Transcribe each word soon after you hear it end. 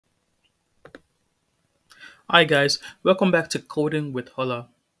Hi guys, welcome back to Coding with Holla.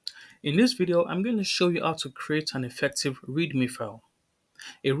 In this video, I'm going to show you how to create an effective README file.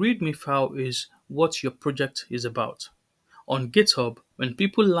 A README file is what your project is about. On GitHub, when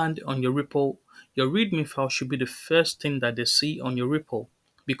people land on your repo, your README file should be the first thing that they see on your repo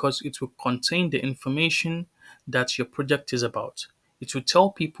because it will contain the information that your project is about. It will tell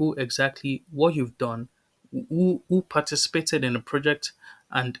people exactly what you've done, who participated in the project,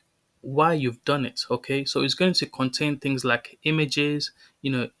 and why you've done it. Okay, so it's going to contain things like images,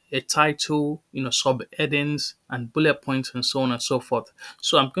 a title, sub headings and bullet points and so on and so forth.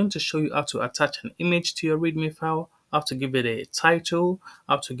 So I'm going to show you how to attach an image to your README file, how to give it a title,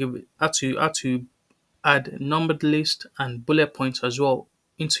 how to add numbered list and bullet points as well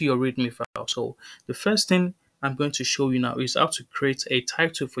into your README file. So the first thing I'm going to show you now is how to create a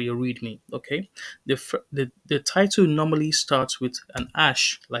title for your README. Okay, the title normally starts with an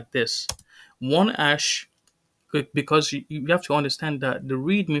hash like this, one hash. Because you have to understand that the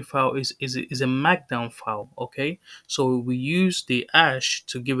README file is a markdown file. Okay, so we use the hash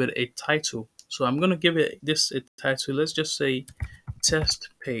to give it a title. So I'm going to give it this a title. Let's just say test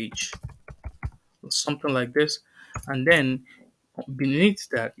page, something like this, and then beneath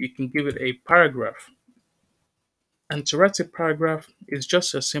that you can give it a paragraph. And to write a paragraph is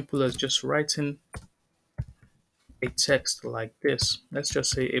just as simple as just writing a text like this. Let's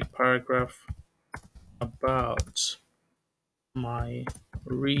just say a paragraph about my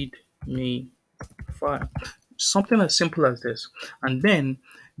README file, something as simple as this. And then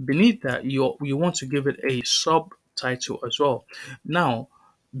beneath that you want to give it a subtitle as well. Now,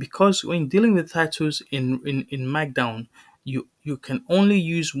 because when dealing with titles in Markdown, you can only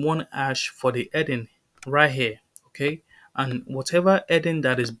use one hash for the heading right here. Okay, and whatever heading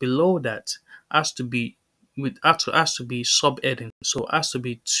that is below that has to be has to be subheading. So it has to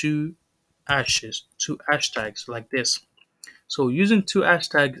be two hashes, two hashtags like this. So using two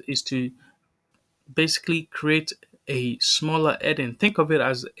hashtags is to basically create a smaller heading. Think of it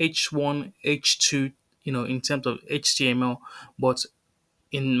as H1, H2, in terms of HTML, but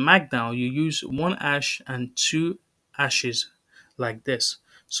in Markdown, you use one hash and two hashes like this.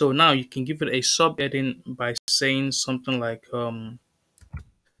 So now you can give it a subheading by saying something like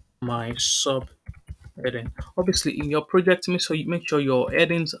my subheading. Obviously, in your project, make sure your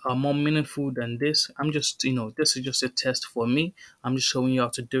headings are more meaningful than this. I'm just, this is just a test for me. I'm just showing you how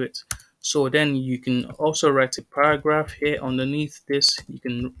to do it. So then you can also write a paragraph here underneath this. You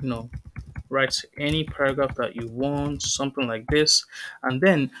can, write any paragraph that you want, something like this. And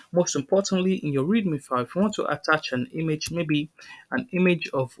then most importantly, in your README file, if you want to attach an image, maybe an image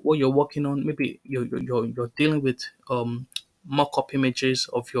of what you're working on, maybe you're dealing with mock-up images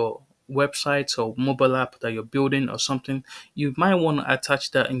of your website or mobile app that you're building or something, you might want to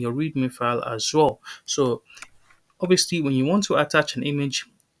attach that in your README file as well. So obviously when you want to attach an image,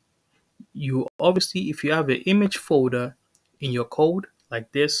 if you have an image folder in your code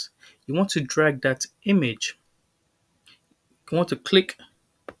like this, you want to drag that image. You want to click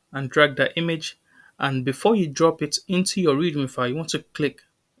and drag that image, and before you drop it into your README file, you want to click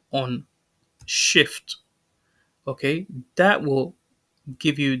on Shift. Okay, that will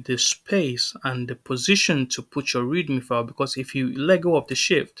give you the space and the position to put your README file, because if you let go of the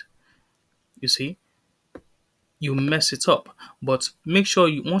Shift, you see, you mess it up. But make sure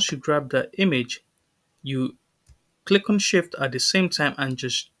once you grab that image, you click on Shift at the same time and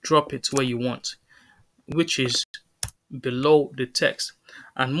just drop it where you want, which is below the text.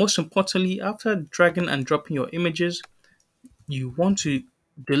 And most importantly, after dragging and dropping your images, you want to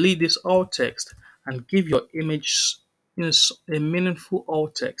delete this alt text and give your image a meaningful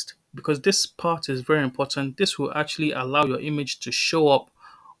alt text, because this part is very important. This will actually allow your image to show up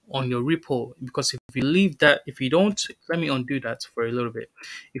on your repo, because if you don't, let me undo that for a little bit.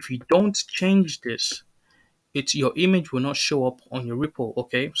 If you don't change this, your image will not show up on your repo.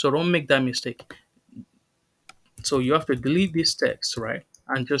 Okay, so don't make that mistake. So you have to delete this text, right,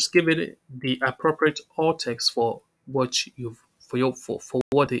 and just give it the appropriate alt text for what for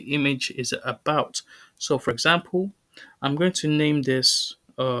what the image is about. So for example, I'm going to name this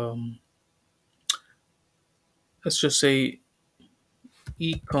let's just say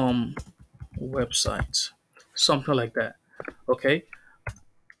ecom website, something like that. Okay,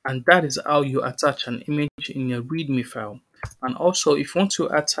 and that is how you attach an image in your README file. And also, if you want to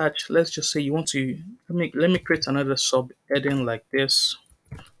attach, let's just say you want to let me create another sub heading like this.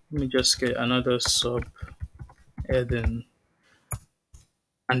 Let me just get another sub heading,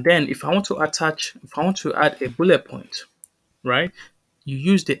 and then if I want to add a bullet point, right, you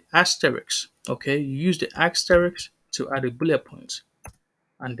use the asterisk. Okay, you use the asterisk to add a bullet point.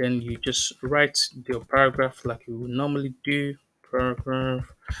 and then you just write your paragraph like you would normally do, paragraph,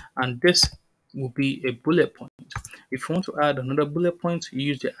 and this will be a bullet point. If you want to add another bullet point, you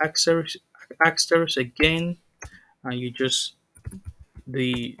use the asterisk again, and you just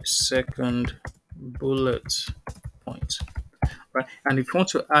the second bullet point, right? And if you want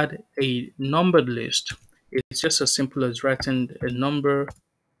to add a numbered list, it's just as simple as writing a number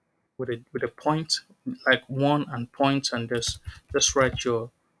with a point, like one and point, and just write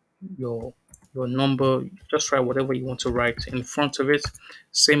your your number. Just write whatever you want to write in front of it,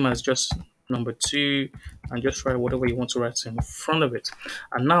 same as just number two, and just write whatever you want to write in front of it.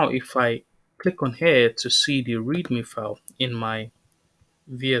 And now if I click on here to see the readme file in my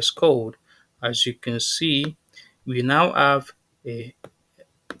VS Code, as you can see, we now have a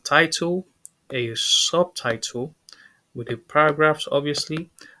title, a subtitle with the paragraphs obviously,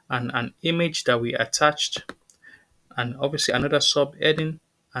 and an image that we attached, and obviously another subheading,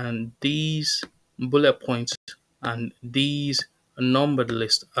 and these bullet points, and these numbered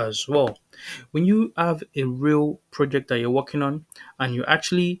list as well. When you have a real project that you're working on and you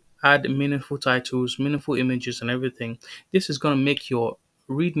actually add meaningful titles, meaningful images, and everything, this is going to make your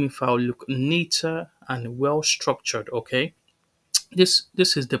README file look neater and well structured. Okay, this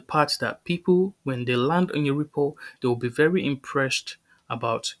is the part that people, when they land on your repo, they will be very impressed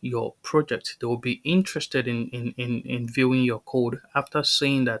about your project. They will be interested in viewing your code after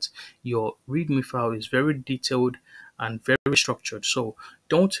seeing that your README file is very detailed and very structured. So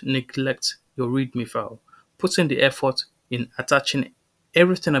don't neglect your README file. Put in the effort in attaching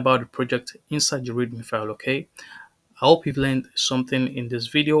everything about the project inside your README file. Okay, I hope you've learned something in this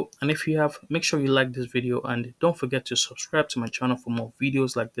video, and if you have, make sure you like this video and don't forget to subscribe to my channel for more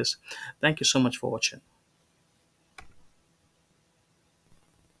videos like this. Thank you so much for watching.